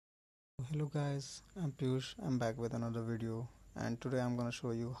Hello guys, I'm Piyush. I'm back with another video, and today I'm gonna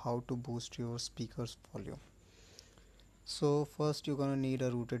show you how to boost your speaker's volume. So first you're gonna need a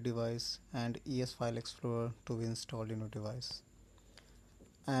rooted device and ES File Explorer to be installed in your device.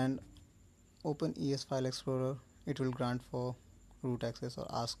 And open ES File Explorer. It will grant for root access or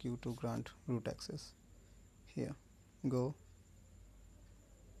ask you to grant root access. Here, go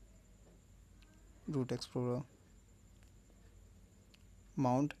root explorer,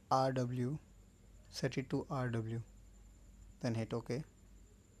 mount RW, set it to RW, then hit OK.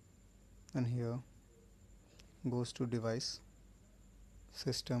 And here goes to device,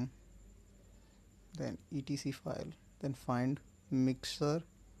 system, then etc file, then find mixer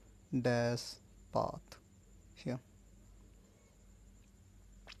dash path here,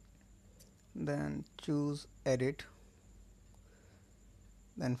 then choose edit,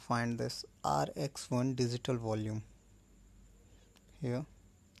 then find this RX1 digital volume here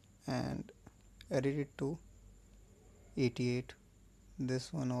and edit it to 88,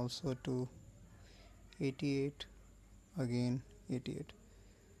 this one also to 88, again 88,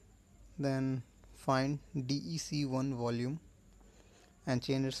 then find DEC1 volume and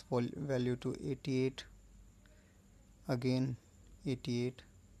change its value to 88, again 88,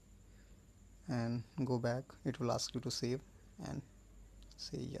 and go back. It will ask you to save and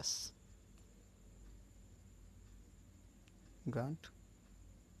say yes, grant,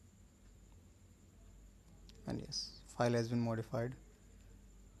 and yes, file has been modified.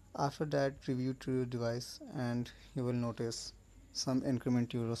 After that, review to your device and you will notice some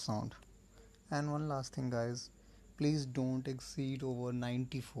increment to your sound. And one last thing guys, please don't exceed over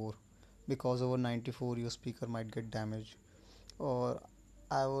 94, because over 94 your speaker might get damaged, or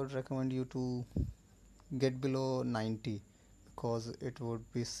I would recommend you to get below 90 because it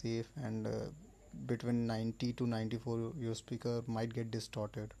would be safe, and between 90 to 94 your speaker might get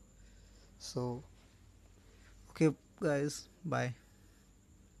distorted. So okay guys, bye,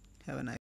 have a nice